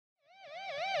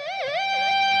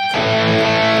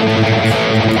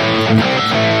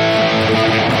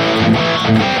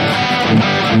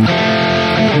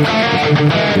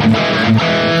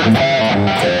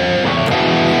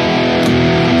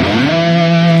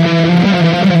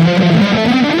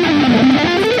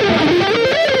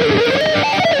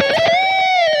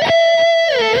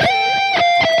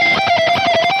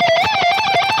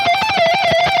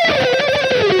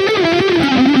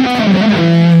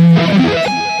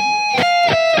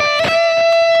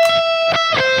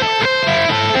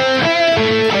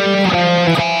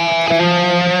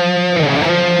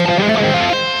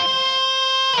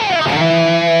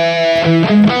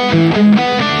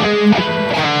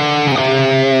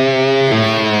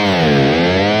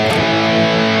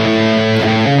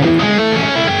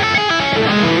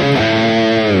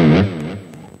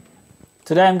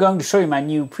Today I'm going to show you my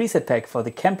new preset pack for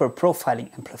the Kemper profiling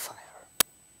amplifier.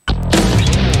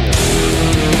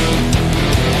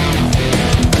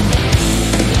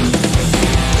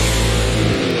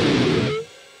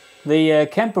 The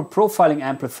Kemper profiling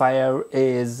amplifier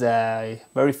is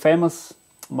very famous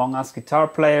among us guitar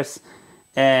players,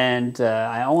 and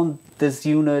I own this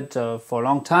unit for a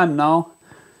long time now,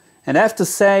 and I have to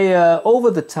say over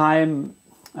the time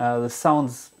the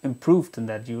sounds improved in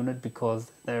that unit because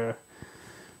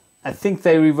I think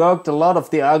they reworked a lot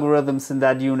of the algorithms in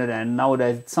that unit, and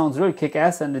nowadays it sounds really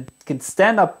kick-ass, and it can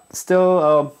stand up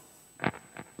still,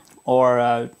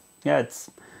 yeah, it's,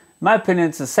 in my opinion,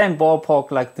 it's the same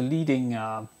ballpark like the leading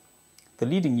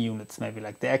units, maybe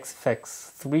like the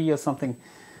AxeFx III or something.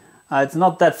 It's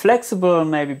not that flexible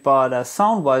maybe, but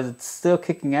sound-wise it's still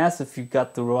kicking ass if you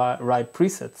got the right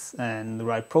presets and the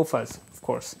right profiles, of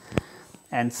course.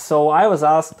 And so I was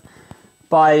asked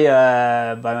by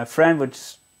my friend,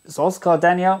 which is also called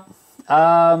Daniel,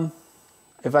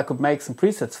 if I could make some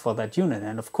presets for that unit.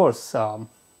 And of course,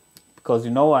 because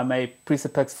you know I made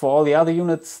preset packs for all the other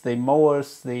units, the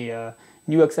Mooers, the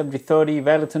NUX MG-30,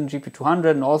 Valeton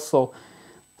GP200, and also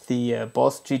the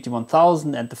Boss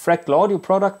GT1000 and the Fractal audio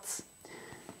products.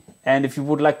 And if you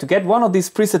would like to get one of these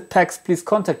preset packs, please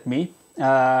contact me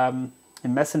in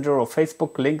Messenger or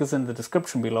Facebook. Link is in the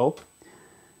description below.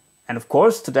 And of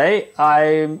course, today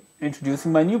I'm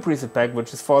introducing my new preset pack,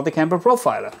 which is for the Kemper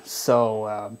profiler.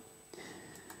 So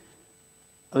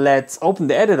let's open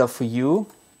the editor for you.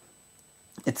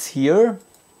 It's here,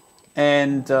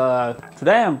 and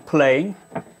today I'm playing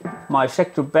my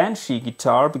Schecter Banshee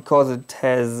guitar because it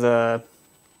has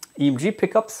EMG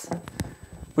pickups,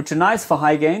 which are nice for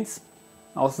high gains.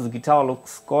 Also, the guitar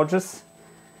looks gorgeous,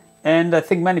 and I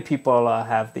think many people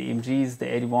have the EMGs, the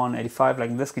 81, 85,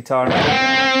 like this guitar.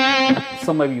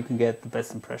 So maybe you can get the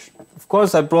best impression. Of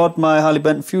course, I brought my Harley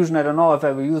Benton Fusion. I don't know if I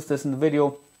ever used this in the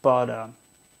video, but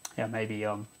yeah, maybe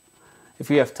if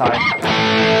you have time.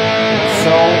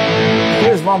 So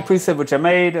here's one preset which I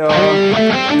made,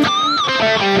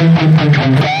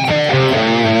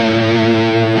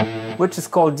 which is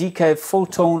called DK Full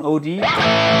Tone OD,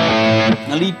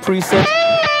 a lead preset.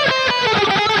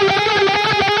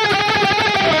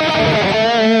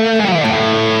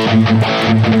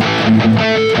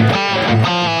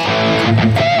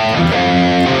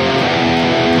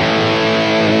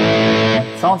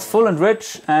 Sounds full and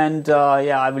rich, and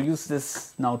yeah, I will use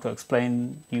this now to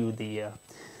explain you the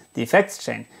effects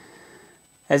chain.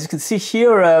 As you can see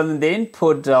here in the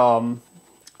input,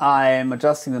 I'm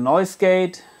adjusting the noise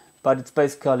gate, but it's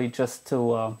basically just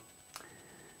to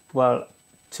well,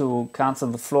 to cancel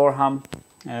the floor hum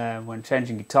when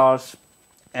changing guitars.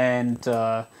 And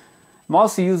I'm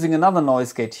also using another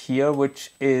noise gate here,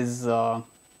 which is well,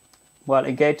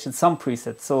 engaged in some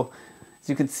presets. So as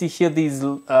you can see here, these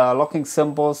locking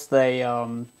symbols, they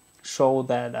show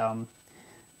that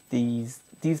these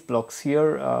blocks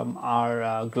here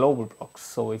are global blocks.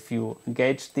 So if you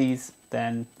engage these,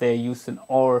 then they're used in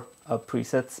all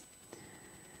presets.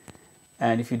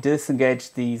 And if you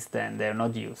disengage these, then they're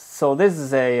not used. So this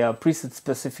is a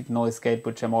preset-specific noise gate,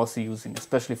 which I'm also using,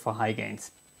 especially for high gains.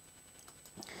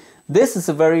 This is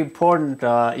a very important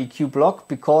EQ block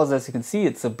because, as you can see,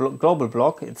 it's a global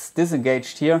block. It's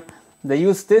disengaged here. They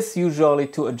use this usually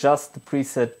to adjust the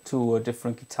preset to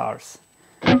different guitars.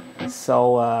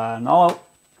 So now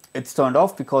it's turned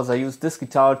off because I used this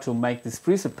guitar to make this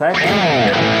preset pack.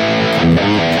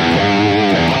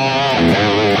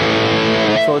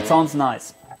 So it sounds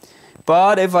nice.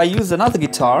 But if I use another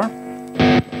guitar,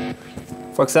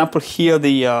 for example here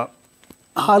the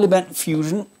Harley Benton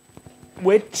Fusion,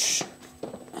 which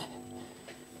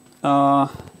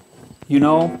you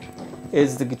know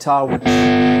is the guitar which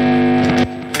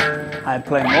I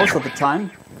play most of the time.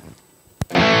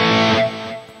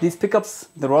 these pickups,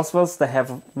 the Roswells, they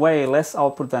have way less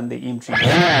output than the EMG.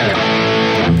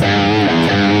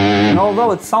 And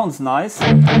although it sounds nice, if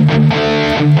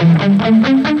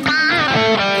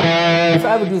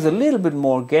I would use a little bit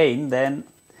more gain, then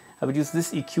I would use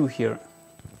this EQ here.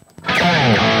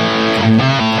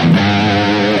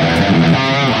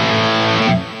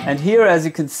 And here, as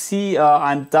you can see,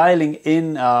 I'm dialing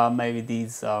in maybe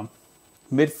these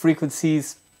mid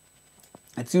frequencies.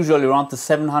 It's usually around the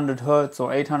 700 Hertz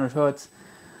or 800 Hertz.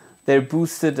 They're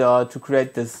boosted to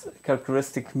create this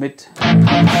characteristic mid,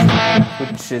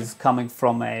 which is coming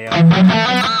from a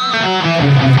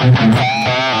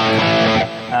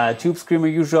tube screamer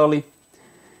usually.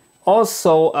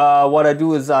 Also, what I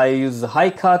do is I use a high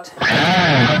cut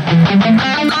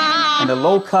and a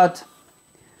low cut,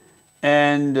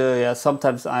 and yeah,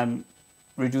 sometimes I'm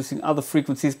reducing other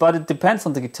frequencies, but it depends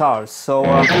on the guitar. So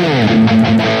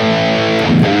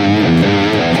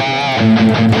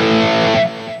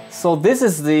so this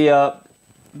is the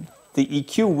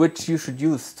EQ which you should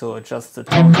use to adjust the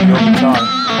tone of your guitar.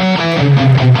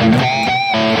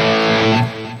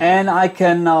 And I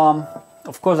can,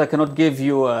 of course, I cannot give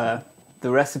you the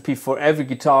recipe for every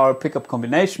guitar pickup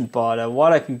combination, but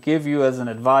what I can give you as an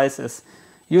advice is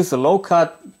use the low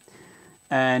cut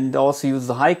and also use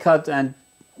the high cut, and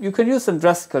you can use them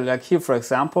drastically, like here for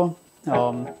example.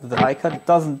 The high cut, it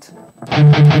doesn't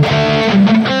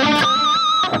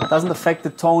affect the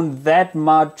tone that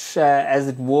much as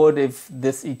it would if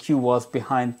this EQ was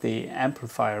behind the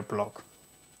amplifier block.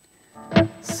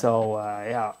 So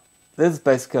yeah, this is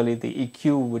basically the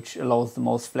EQ which allows the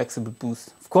most flexible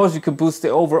boost. Of course, you can boost the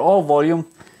overall volume,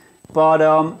 but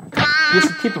you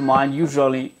should keep in mind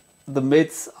usually the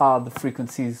mids are the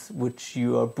frequencies which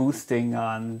you are boosting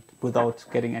and without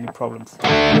getting any problems.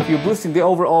 If you're boosting the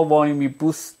overall volume, you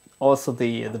boost also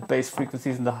the bass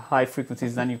frequencies and the high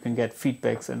frequencies, then you can get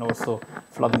feedbacks and also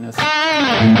flubbiness.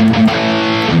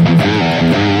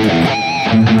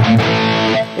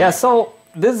 Yeah, so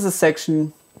this is a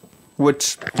section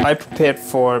which I prepared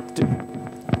for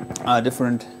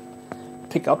different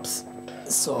pickups.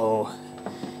 So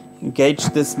engage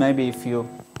this maybe if you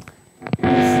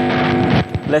use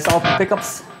less output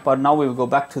pickups, but now we will go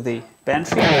back to the band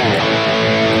sheet.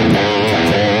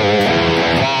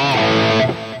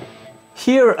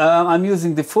 Here I'm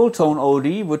using the full tone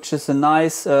OD, which is a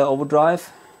nice overdrive.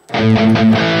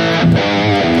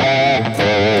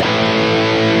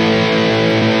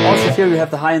 Also here you have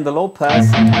the high and the low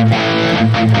pass.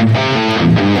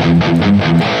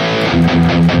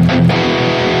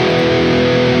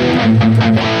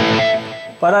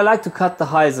 But I like to cut the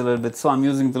highs a little bit, so I'm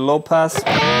using the low pass.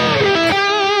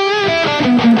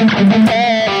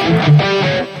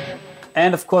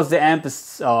 And of course the amp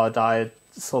is dialed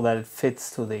so that it fits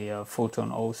to the full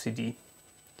tone OCD.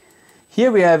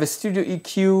 Here we have a studio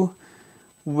EQ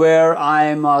where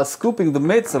I'm scooping the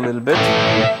mids a little bit.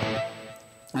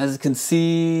 As you can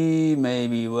see,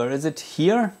 maybe, where is it?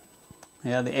 Here?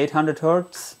 Yeah, the 800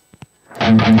 Hertz.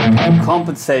 To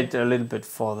compensate a little bit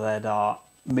for that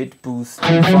mid boost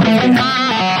in front of the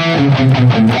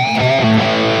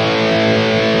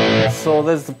amp. So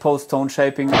there's the post tone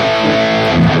shaping.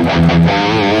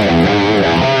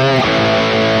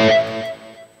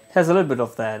 Has a little bit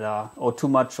of that, or too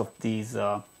much of these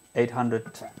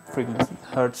 800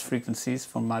 Hertz frequencies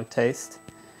for my taste.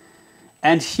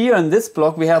 And here in this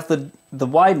block we have the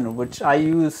widener, which I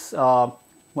use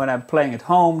when I'm playing at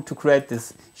home to create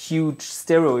this huge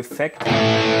stereo effect.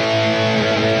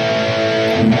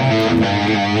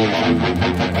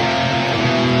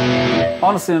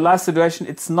 Honestly, in a live situation,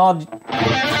 it's not the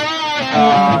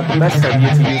best idea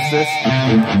to use this.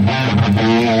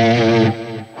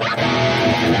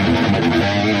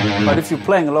 But if you're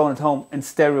playing alone at home in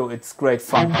stereo, it's great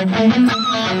fun.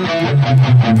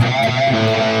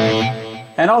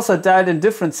 And also dialed in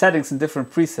different settings and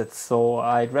different presets, so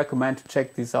I'd recommend to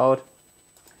check these out.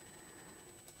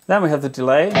 Then we have the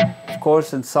delay. Of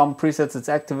course, in some presets it's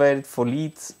activated for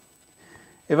leads.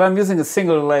 If I'm using a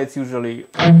single delay, it's usually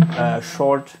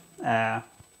short,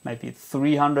 maybe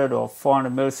 300 or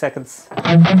 400 milliseconds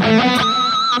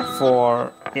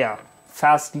for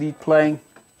fast lead playing.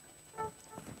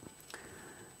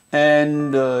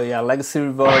 And yeah, legacy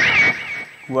reverb,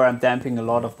 where I'm damping a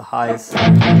lot of the highs,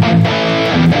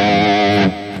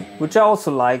 which I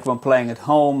also like when playing at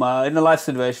home. In a live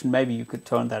situation, maybe you could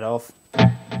turn that off.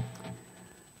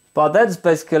 But that's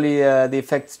basically the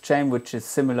effects chain, which is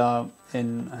similar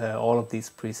in all of these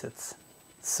presets.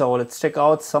 So let's check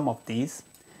out some of these.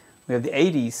 We have the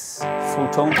 80s full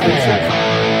tone preset.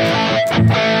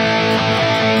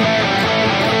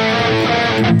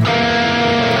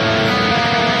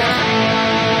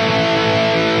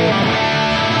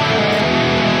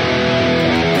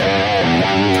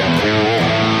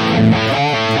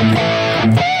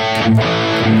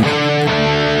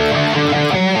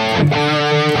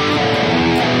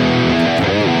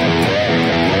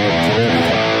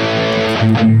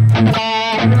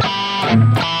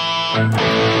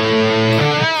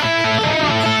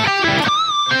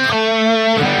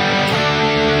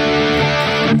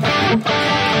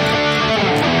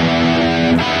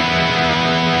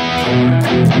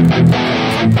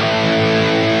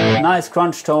 Nice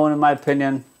crunch tone in my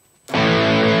opinion.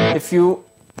 If you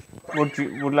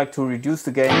would like to reduce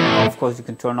the gain, of course you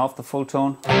can turn off the full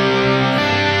tone.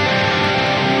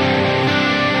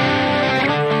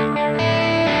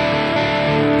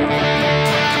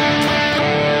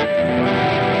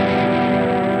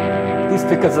 These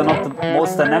pickups are not the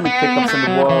most dynamic pickups in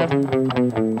the world,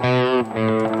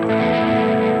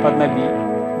 but maybe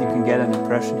you can get an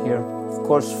impression here. Of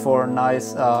course, for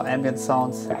nice ambient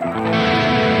sounds, turn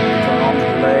on the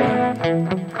delay.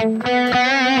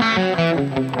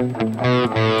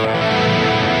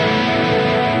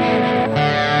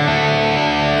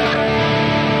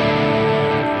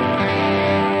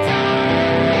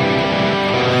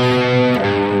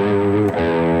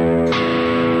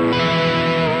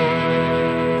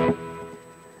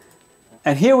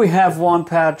 And here we have one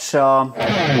patch where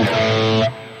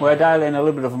I dial in a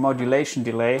little bit of a modulation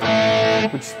delay,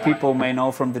 which people may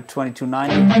know from the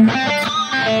 2290.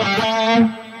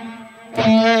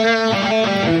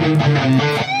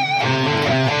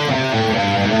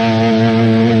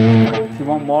 If you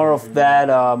want more of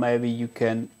that, maybe you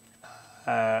can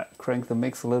crank the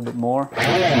mix a little bit more.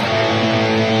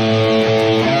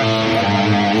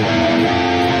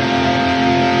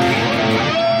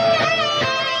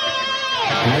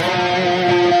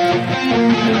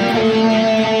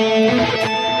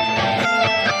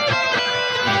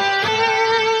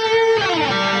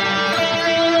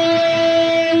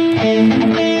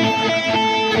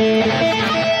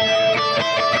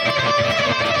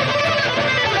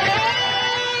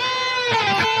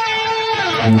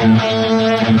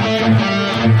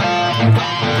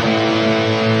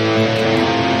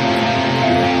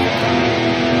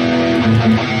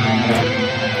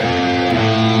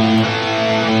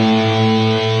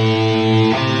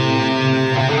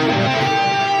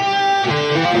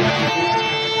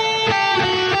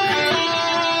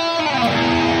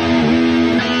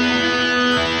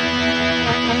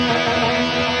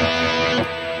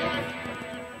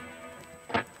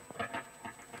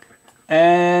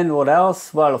 And what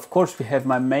else? Well, of course we have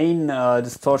my main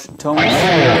distortion tones,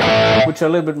 which are a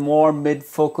little bit more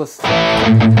mid-focused.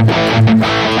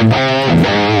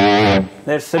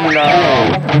 They're similar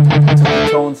to the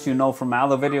tones you know from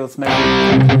other videos maybe.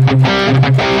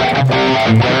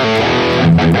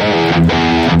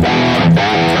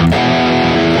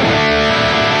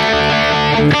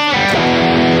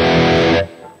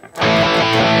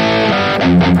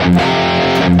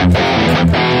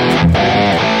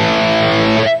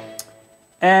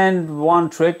 And one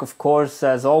trick, of course,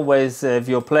 as always, if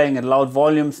you're playing at loud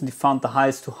volumes and you found the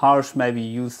highs too harsh, maybe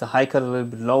use the high cut a little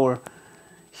bit lower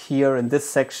here in this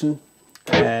section.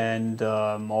 And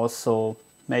also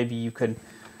maybe you can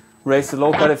raise the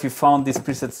low cut if you found these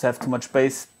presets have too much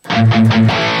bass.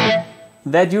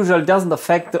 That usually doesn't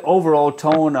affect the overall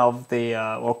tone of the,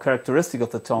 or characteristic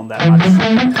of the tone that much.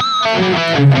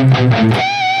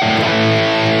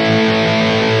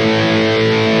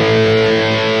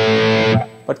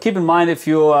 But keep in mind, if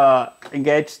you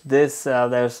engage this,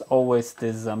 there's always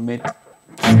this mid.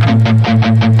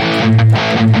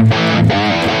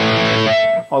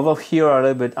 Although here are a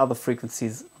little bit other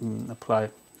frequencies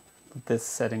apply with this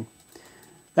setting.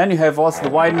 Then you have also the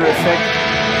widener effect,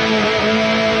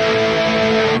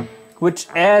 which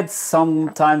adds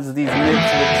sometimes these mids,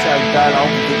 which I dial out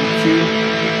with the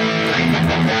EQ.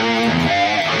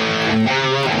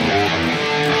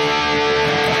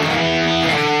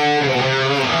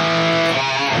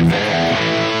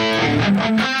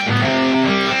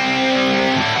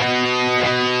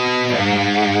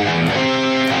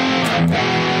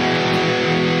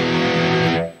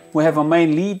 We have a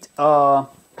main lead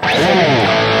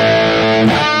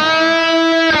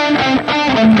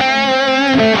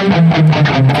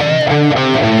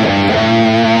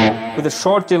with a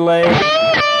short delay.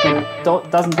 It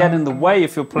doesn't get in the way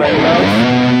if you play well.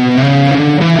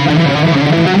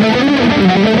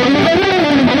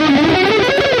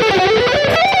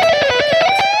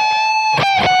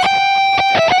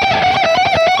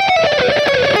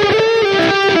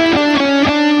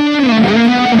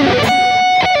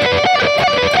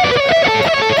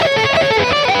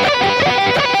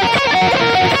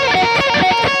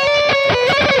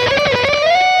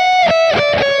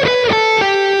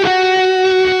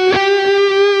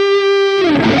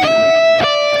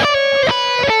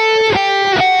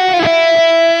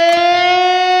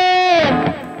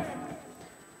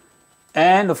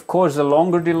 course a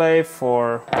longer delay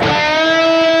for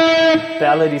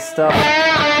ballady stuff,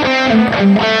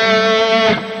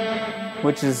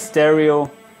 which is stereo.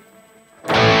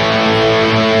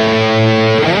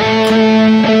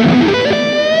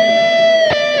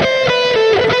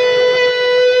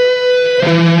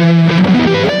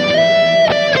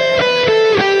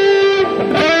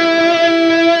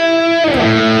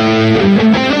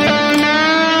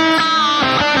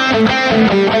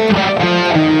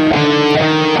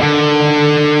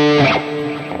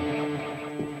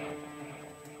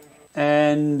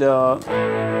 And a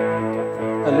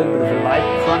little bit of a light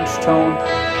crunch tone.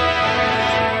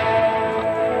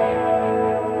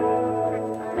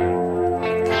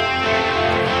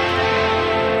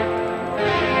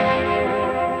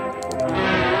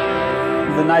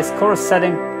 With a nice chorus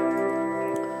setting.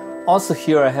 Also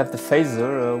here I have the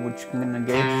phaser, which can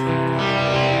engage.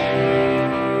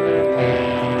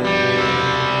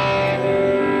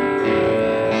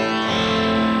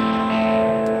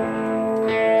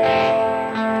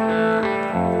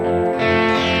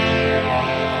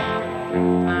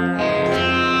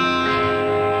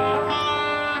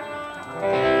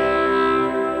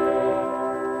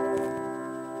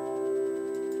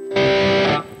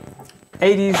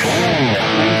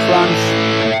 Crunch.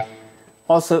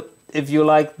 Also, if you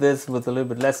like this with a little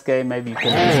bit less gain, maybe you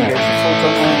can disengage the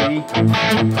Hotone only.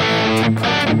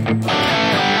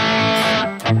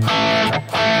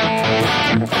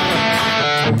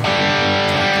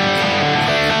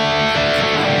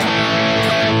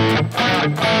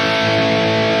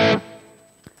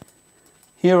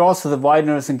 Here also the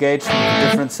widener is engaged with a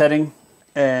different setting,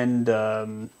 and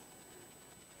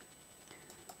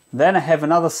then I have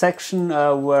another section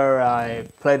where I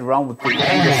played around with the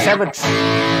Angry Savage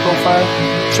profile,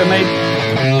 which I made.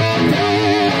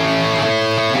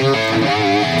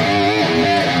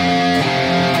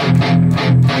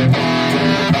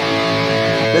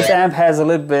 This amp has a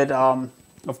little bit of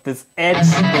this edge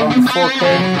around 4K.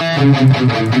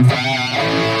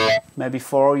 Maybe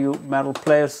for all you metal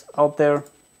players out there.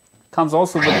 Comes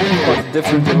also with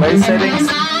different delay settings.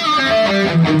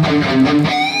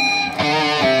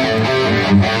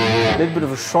 A little bit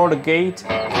of a shorter gate.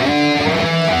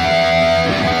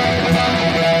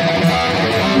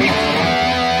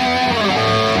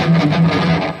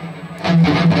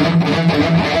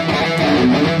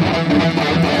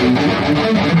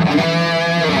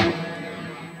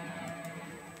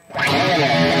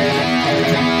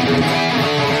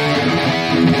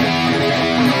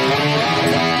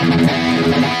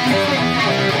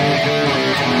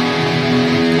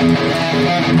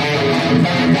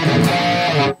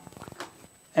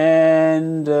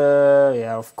 And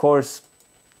yeah, of course,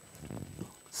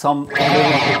 some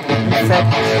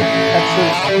effects.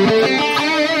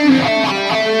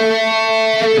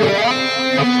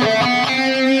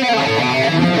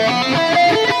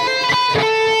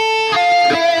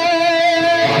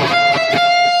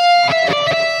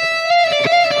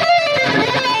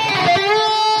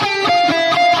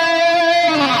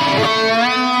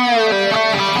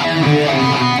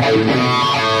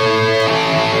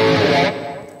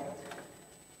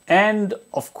 And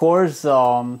of course,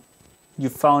 you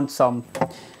found some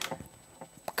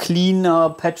clean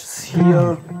patches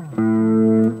here.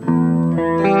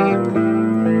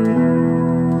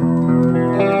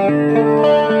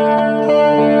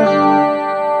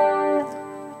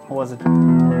 How was it? A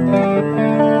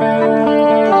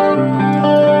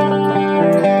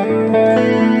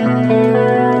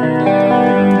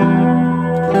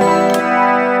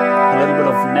little bit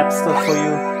of Napster for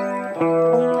you.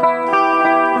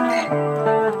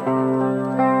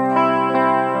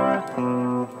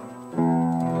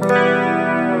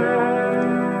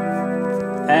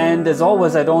 And as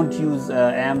always, I don't use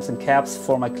amps and caps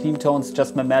for my clean tones,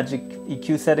 just my magic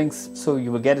EQ settings, so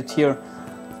you will get it here.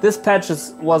 This patch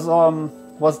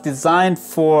was designed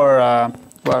for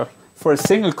well, for a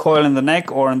single coil in the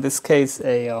neck, or in this case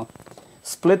a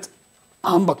split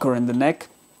humbucker in the neck.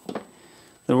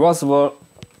 There was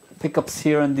pickups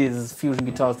here in these fusion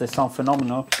guitars. They sound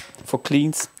phenomenal for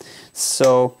cleans,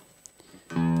 so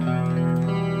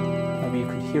maybe you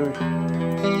can hear it.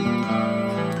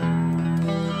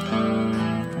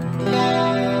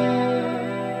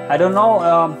 I don't know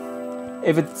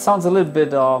if it sounds a little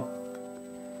bit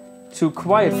too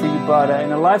quiet for you, but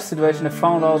in a live situation I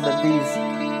found out that these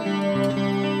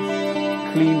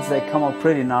cleans, they come out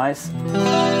pretty nice.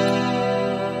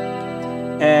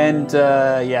 And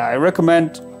yeah, I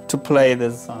recommend to play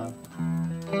this split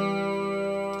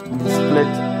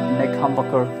neck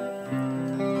humbucker.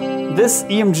 This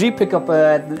EMG pickup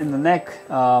in the neck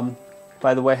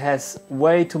by the way, has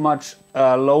way too much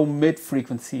low mid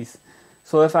frequencies.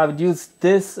 So if I would use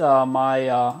this, my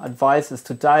advice is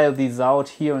to dial these out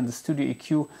here in the Studio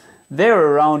EQ. They're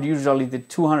around usually the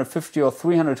 250 or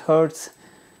 300 Hertz,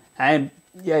 and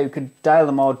yeah, you can dial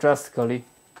them out drastically.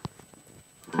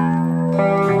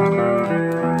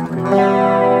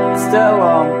 Still,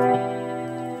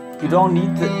 you don't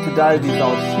need to dial these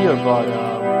out here, but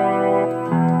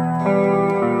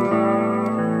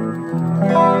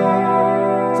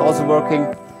it's also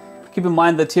working. Keep in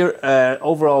mind that here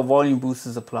overall volume boost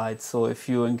is applied, so if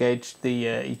you engage the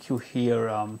EQ here,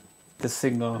 the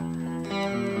signal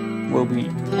will be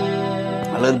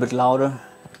a little bit louder.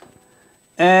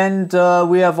 And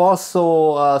we have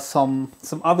also some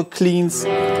other cleans,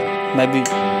 maybe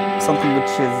something which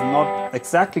is not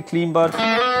exactly clean, but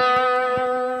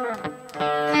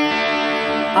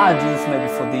I'd use maybe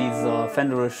for these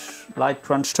Fenderish light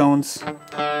crunch tones.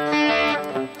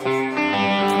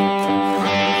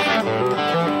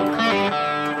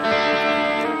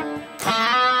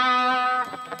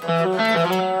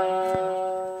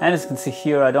 And as you can see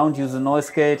here, I don't use a noise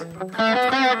gate.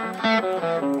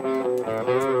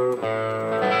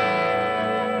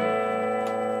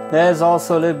 There's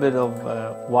also a little bit of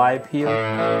vibe here,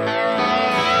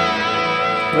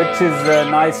 which is a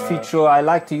nice feature. I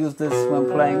like to use this when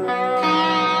playing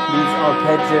these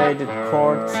arpeggiated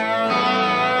chords.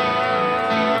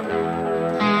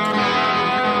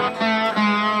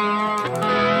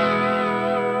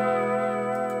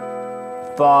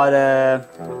 But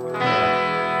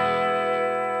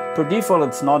per default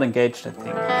it's not engaged, I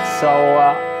think. So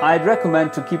I'd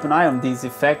recommend to keep an eye on these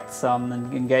effects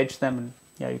and engage them. And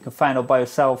yeah, you can find out by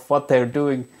yourself what they're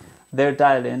doing. They're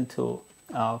dialed in to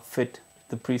fit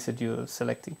the preset you're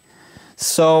selecting.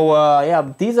 So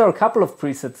yeah, these are a couple of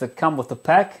presets that come with the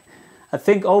pack. I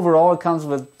think overall it comes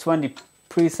with 20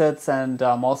 presets, and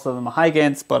most of them are high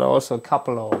gains, but also a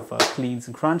couple of cleans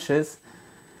and crunches.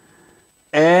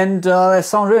 And they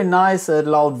sound really nice at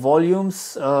loud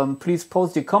volumes. Please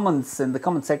post your comments in the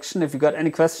comment section. If you got any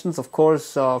questions, of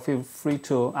course, feel free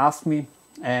to ask me.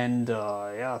 And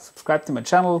yeah, subscribe to my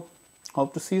channel.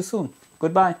 Hope to see you soon.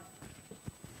 Goodbye.